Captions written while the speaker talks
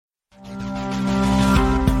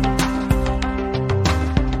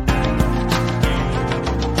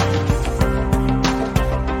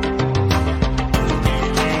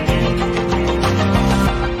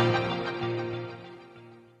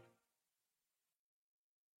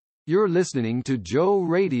You're listening to Joe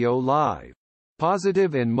Radio Live.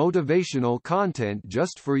 Positive and motivational content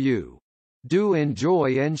just for you. Do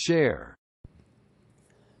enjoy and share.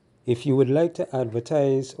 If you would like to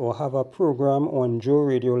advertise or have a program on Joe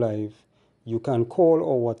Radio Live, you can call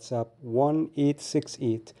or WhatsApp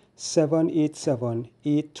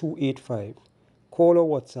 1-868-787-8285. Call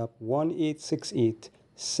or WhatsApp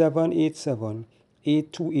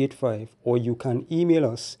 1-868-787-8285, or you can email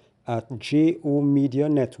us at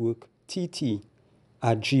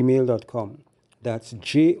jomedianetworktt@gmail.com. That's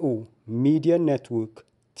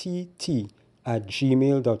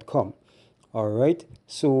jomedianetworktt@gmail.com. All right.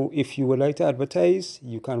 So if you would like to advertise,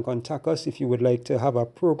 you can contact us. If you would like to have a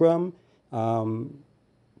program,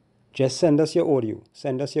 just send us your audio.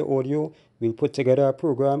 We'll put together a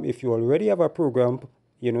program. If you already have a program,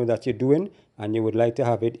 that you're doing, and you would like to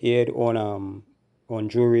have it aired on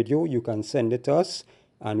Joe Radio, you can send it to us,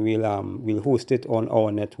 and we'll host it on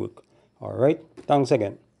our network. All right. Thanks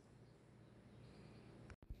again.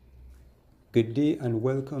 Good day and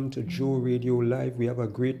welcome to Joe Radio Live. We have a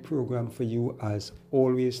great program for you as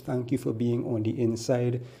always. Thank you for being on the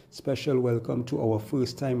inside. Special welcome to our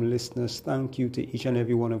first-time listeners. Thank you to each and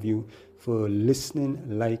every one of you for listening,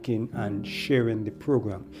 liking, and sharing the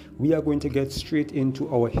program. We are going to get straight into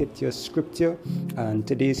our Hit Your Scripture, and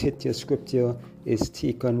today's Hit Your Scripture is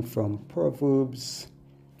taken from Proverbs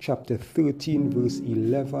chapter 13, verse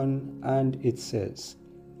 11, and it says,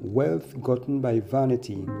 "Wealth gotten by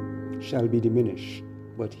vanity shall be diminished,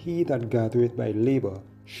 but he that gathereth by labor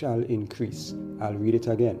shall increase." I'll read it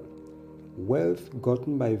again. "Wealth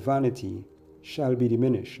gotten by vanity shall be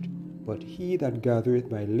diminished, but he that gathereth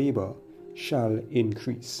by labor shall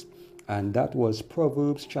increase." And that was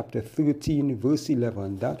Proverbs chapter 13, verse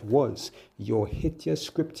 11. That was your Hit Your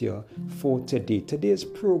Scripture for today. Today's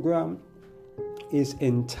program is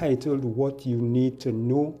entitled What You Need to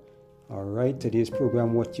Know. All right, today's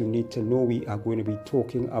program, What You Need to Know, we are going to be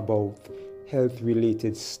talking about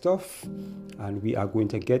health-related stuff, and we are going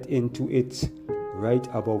to get into it right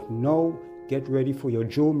about now. Get ready for your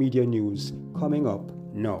Joe Media News coming up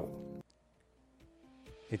now.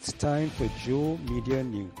 It's time for Joe Media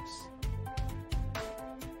News.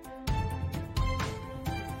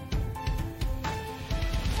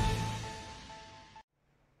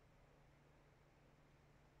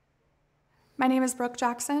 My name is Brooke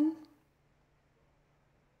Jackson.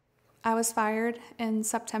 I was fired in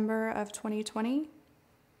September of 2020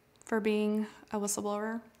 for being a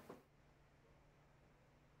whistleblower.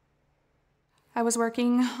 I was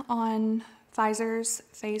working on Pfizer's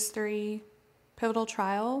phase 3 pivotal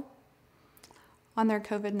trial on their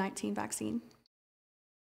COVID-19 vaccine.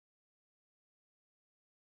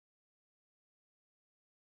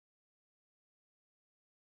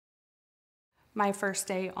 My first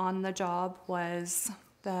day on the job was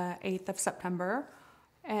the 8th of September.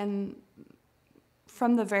 And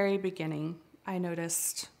from the very beginning, I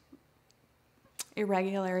noticed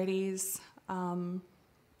irregularities,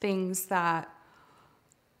 things that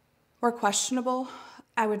were questionable.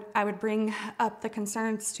 I would bring up the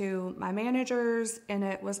concerns to my managers, and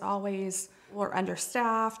it was always, we're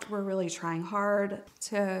understaffed, we're really trying hard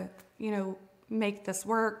to, make this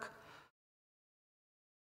work.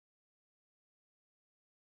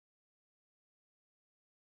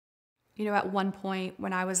 At one point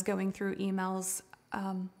when I was going through emails,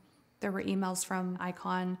 there were emails from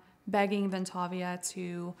ICON begging Ventavia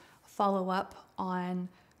to follow up on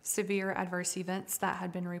severe adverse events that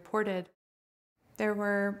had been reported. There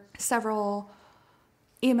were several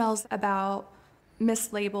emails about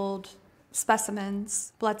mislabeled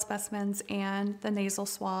specimens, blood specimens, and the nasal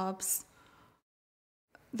swabs.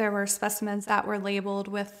 There were specimens that were labeled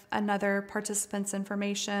with another participant's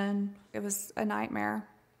information. It was a nightmare.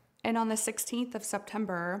 And on the 16th of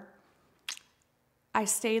September, I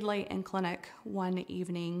stayed late in clinic one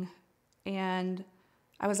evening, and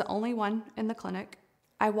I was the only one in the clinic.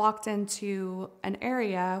 I walked into an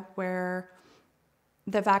area where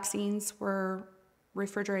the vaccines were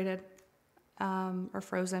refrigerated, or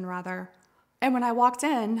frozen rather. And when I walked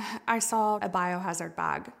in, I saw a biohazard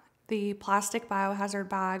bag. The plastic biohazard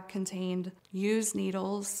bag contained used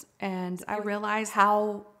needles, and I realized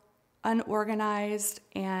how unorganized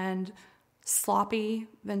and sloppy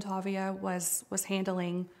Ventavia was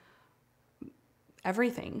handling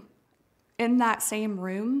everything. In that same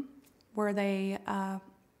room where they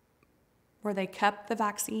kept the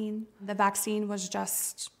vaccine was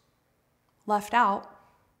just left out,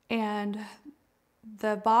 and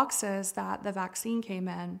the boxes that the vaccine came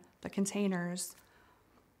in, the containers,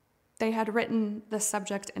 they had written the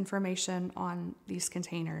subject information on these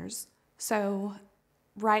containers. So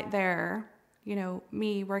right there,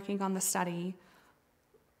 me working on the study,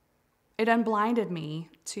 it unblinded me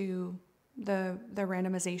to the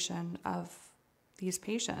randomization of these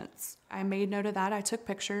patients. I made note of that. I took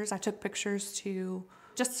pictures.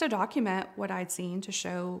 Just to document what I'd seen to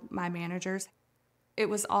show my managers. It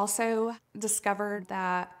was also discovered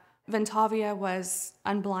that Ventavia was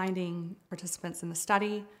unblinding participants in the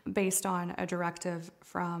study based on a directive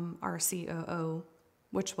from our COO,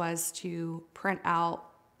 which was to print out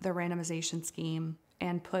the randomization scheme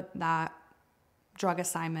and put that drug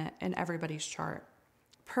assignment in everybody's chart.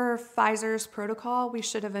 Per Pfizer's protocol, we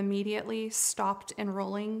should have immediately stopped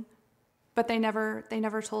enrolling, but they never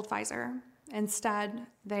told Pfizer. Instead,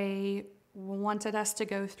 they wanted us to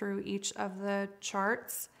go through each of the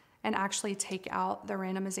charts and actually take out the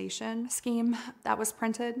randomization scheme that was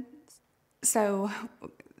printed. So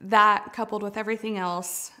that, coupled with everything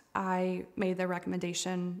else, I made the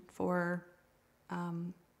recommendation for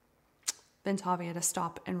Ventavia to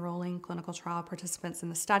stop enrolling clinical trial participants in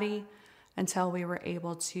the study until we were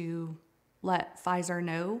able to let Pfizer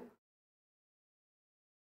know.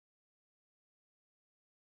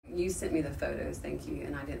 You sent me the photos, thank you,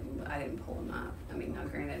 and I didn't pull them up. I mean, now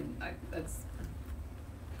granted, that's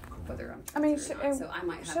whether I'm. So I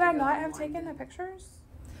might have. Should I not have taken the pictures?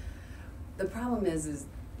 The problem is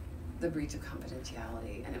the breach of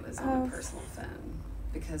confidentiality, and it was on a personal phone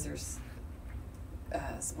because there's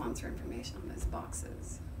sponsor information on those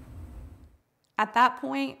boxes. At that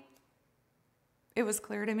point, it was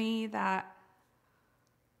clear to me that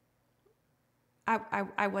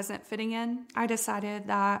I wasn't fitting in. I decided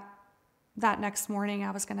that next morning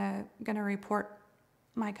I was gonna report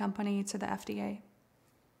my company to the FDA.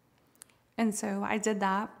 And so I did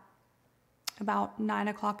that about 9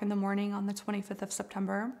 o'clock in the morning on the 25th of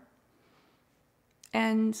September.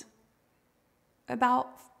 And about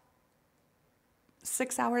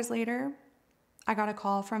 6 hours later, I got a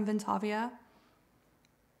call from Ventavia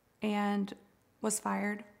and was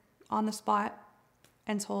fired on the spot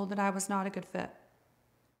and told that I was not a good fit.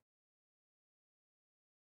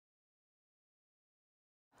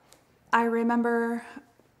 I remember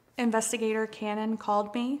investigator Cannon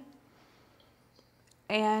called me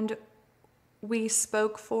and we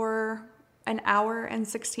spoke for an hour and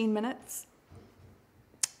 16 minutes,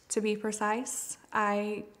 to be precise.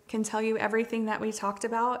 I can tell you everything that we talked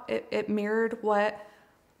about. It mirrored what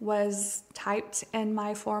was typed in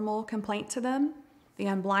my formal complaint to them: the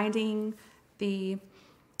unblinding, the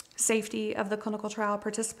safety of the clinical trial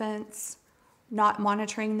participants, not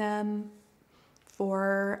monitoring them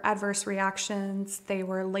for adverse reactions. They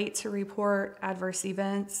were late to report adverse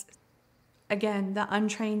events. Again, the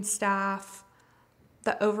untrained staff,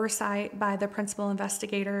 the oversight by the principal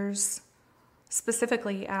investigators,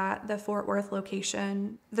 specifically at the Fort Worth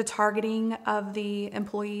location, the targeting of the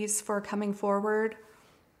employees for coming forward.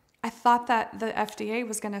 I thought that the FDA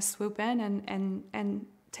was going to swoop in and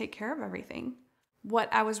take care of everything.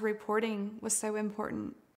 What I was reporting was so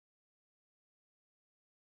important.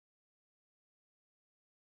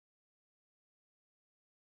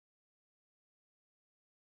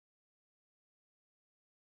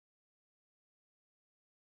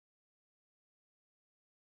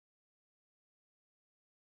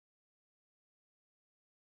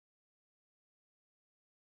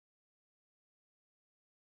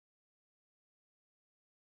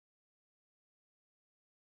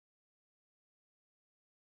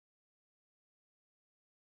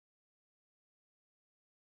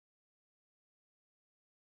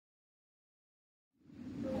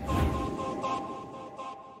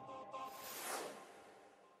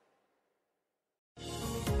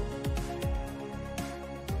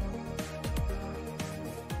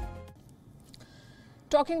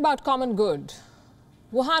 Talking about common good,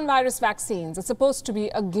 Wuhan virus vaccines are supposed to be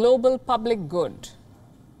a global public good.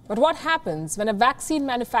 But what happens when a vaccine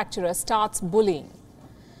manufacturer starts bullying?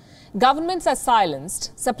 Governments are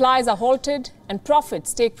silenced, supplies are halted, and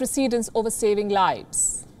profits take precedence over saving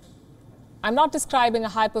lives. I'm not describing a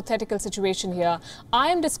hypothetical situation here. I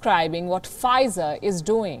am describing what Pfizer is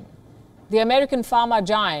doing. The American pharma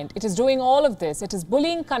giant, it is doing all of this. It is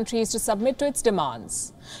bullying countries to submit to its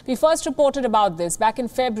demands. We first reported about this back in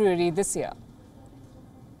February this year.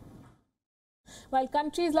 While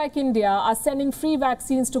countries like India are sending free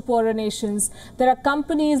vaccines to poorer nations, there are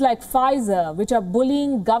companies like Pfizer which are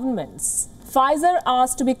bullying governments. Pfizer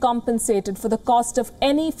asked to be compensated for the cost of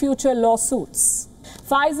any future lawsuits.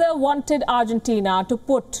 Pfizer wanted Argentina to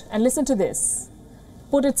put, and listen to this,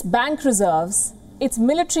 put its bank reserves, its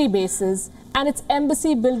military bases, and its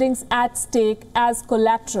embassy buildings at stake as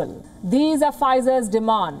collateral. These are Pfizer's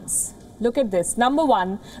demands. Look at this. Number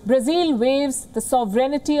one, Brazil waives the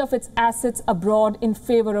sovereignty of its assets abroad in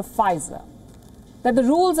favor of Pfizer. That the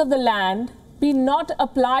rules of the land be not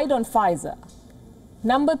applied on Pfizer.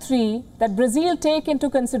 Number three, that Brazil take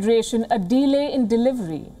into consideration a delay in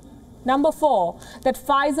delivery. Number four, that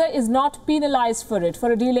Pfizer is not penalized for it,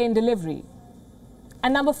 for a delay in delivery.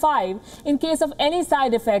 And number five, in case of any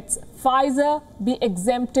side effects, Pfizer be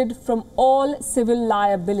exempted from all civil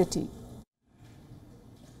liability.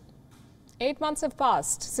 8 months have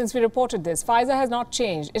passed since we reported this. Pfizer has not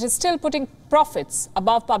changed. It is still putting profits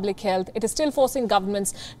above public health. It is still forcing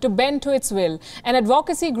governments to bend to its will. An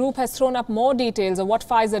advocacy group has thrown up more details of what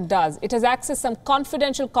Pfizer does. It has accessed some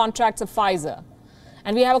confidential contracts of Pfizer.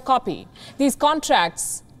 And we have a copy. These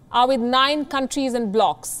contracts are with 9 countries and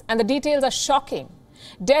blocks, and the details are shocking.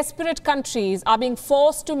 Desperate countries are being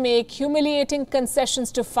forced to make humiliating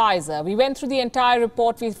concessions to Pfizer. We went through the entire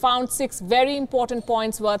report. We found 6 very important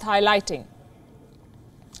points worth highlighting.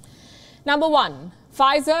 Number one,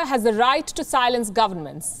 Pfizer has the right to silence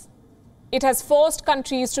governments. It has forced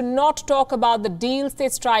countries to not talk about the deals they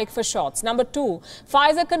strike for shots. Number two,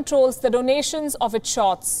 Pfizer controls the donations of its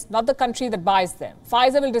shots, not the country that buys them.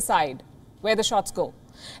 Pfizer will decide where the shots go.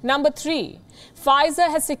 Number three, Pfizer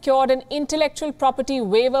has secured an intellectual property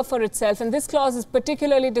waiver for itself, and this clause is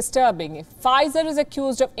particularly disturbing. If Pfizer is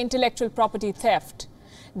accused of intellectual property theft,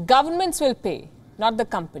 governments will pay, not the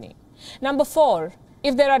company. Number four,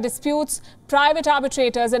 if there are disputes, private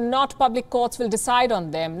arbitrators and not public courts will decide on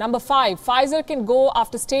them. Number five, Pfizer can go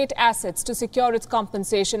after state assets to secure its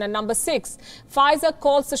compensation. And number six, Pfizer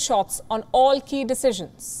calls the shots on all key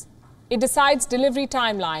decisions. It decides delivery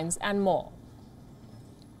timelines and more.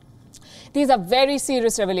 These are very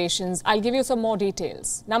serious revelations. I'll give you some more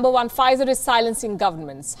details. Number one, Pfizer is silencing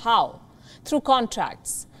governments. How? Through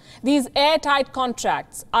contracts. These airtight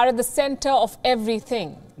contracts are at the center of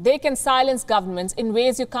everything. They can silence governments in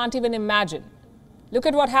ways you can't even imagine. Look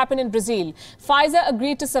at what happened in Brazil. Pfizer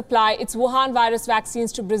agreed to supply its Wuhan virus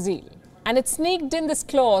vaccines to Brazil. And it sneaked in this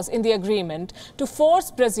clause in the agreement to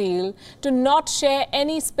force Brazil to not share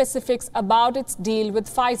any specifics about its deal with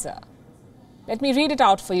Pfizer. Let me read it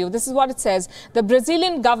out for you. This is what it says. The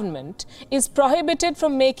Brazilian government is prohibited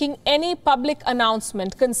from making any public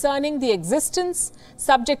announcement concerning the existence,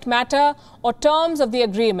 subject matter, or terms of the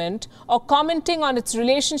agreement, or commenting on its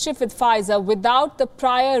relationship with Pfizer without the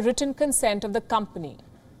prior written consent of the company.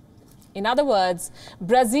 In other words,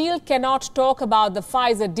 Brazil cannot talk about the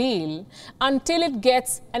Pfizer deal until it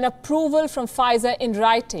gets an approval from Pfizer in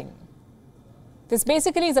writing. This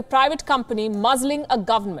basically is a private company muzzling a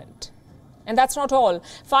government. And that's not all.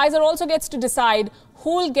 Pfizer also gets to decide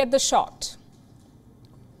who will get the shot.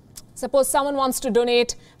 Suppose someone wants to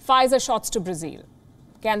donate Pfizer shots to Brazil.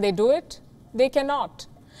 Can they do it? They cannot.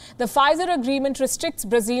 The Pfizer agreement restricts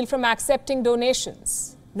Brazil from accepting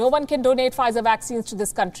donations. No one can donate Pfizer vaccines to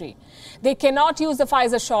this country. They cannot use the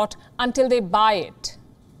Pfizer shot until they buy it.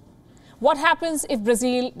 What happens if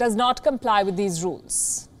Brazil does not comply with these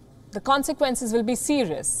rules? The consequences will be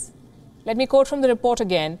serious. Let me quote from the report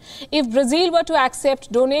again. If Brazil were to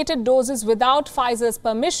accept donated doses without Pfizer's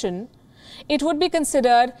permission, it would be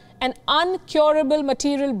considered an uncurable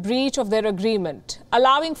material breach of their agreement,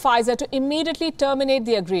 allowing Pfizer to immediately terminate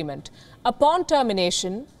the agreement. Upon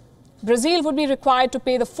termination, Brazil would be required to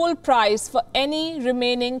pay the full price for any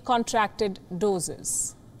remaining contracted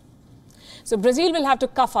doses. So Brazil will have to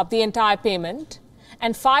cough up the entire payment,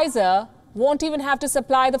 and Pfizer won't even have to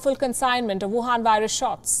supply the full consignment of Wuhan virus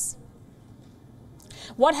shots.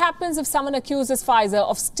 What happens if someone accuses Pfizer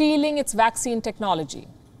of stealing its vaccine technology,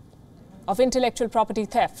 of intellectual property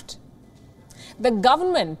theft? The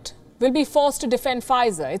government will be forced to defend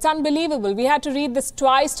Pfizer. It's unbelievable. We had to read this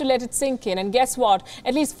twice to let it sink in. And guess what?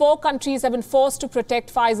 At least 4 countries have been forced to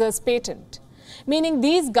protect Pfizer's patent. Meaning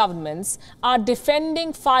these governments are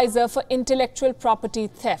defending Pfizer for intellectual property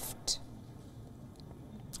theft.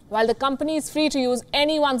 While the company is free to use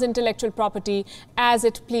anyone's intellectual property as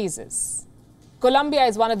it pleases. Colombia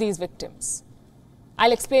is one of these victims.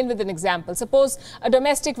 I'll explain with an example. Suppose a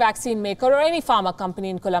domestic vaccine maker or any pharma company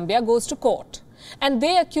in Colombia goes to court and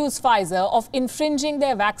they accuse Pfizer of infringing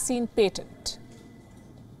their vaccine patent.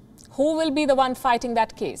 Who will be the one fighting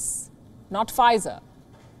that case? Not Pfizer.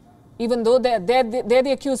 Even though they're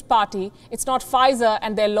the accused party, it's not Pfizer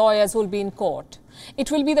and their lawyers who will be in court. It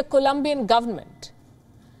will be the Colombian government.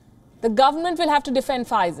 The government will have to defend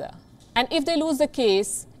Pfizer. And if they lose the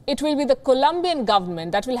case, it will be the Colombian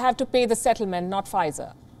government that will have to pay the settlement, not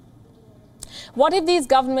Pfizer. What if these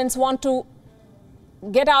governments want to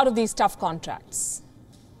get out of these tough contracts?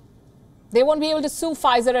 They won't be able to sue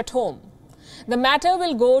Pfizer at home. The matter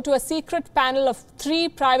will go to a secret panel of 3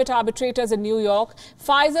 private arbitrators in New York.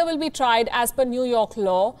 Pfizer will be tried as per New York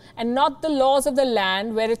law and not the laws of the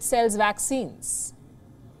land where it sells vaccines.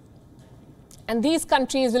 And these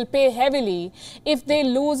countries will pay heavily if they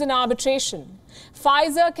lose in arbitration.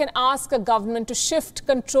 Pfizer can ask a government to shift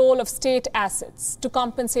control of state assets to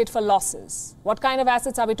compensate for losses. What kind of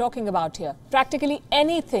assets are we talking about here? Practically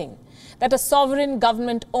anything that a sovereign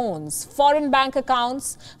government owns. Foreign bank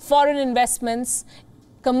accounts, foreign investments,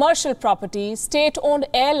 commercial property, state-owned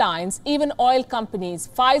airlines, even oil companies.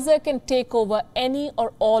 Pfizer can take over any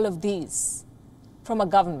or all of these from a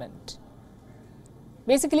government.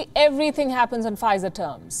 Basically, everything happens on Pfizer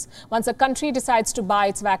terms once a country decides to buy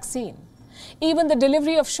its vaccine. Even the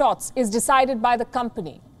delivery of shots is decided by the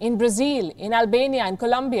company. In Brazil, in Albania, in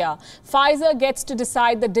Colombia, Pfizer gets to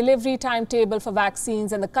decide the delivery timetable for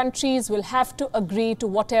vaccines, and the countries will have to agree to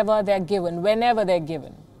whatever they're given, whenever they're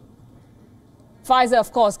given. Pfizer,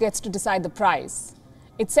 of course, gets to decide the price.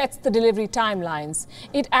 It sets the delivery timelines.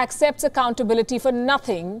 It accepts accountability for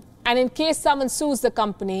nothing. And in case someone sues the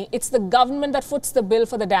company, it's the government that foots the bill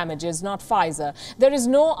for the damages, not Pfizer. There is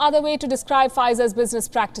no other way to describe Pfizer's business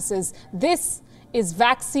practices. This is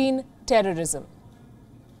vaccine terrorism.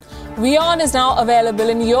 WION is now available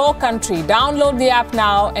in your country. Download the app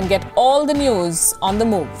now and get all the news on the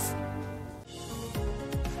move.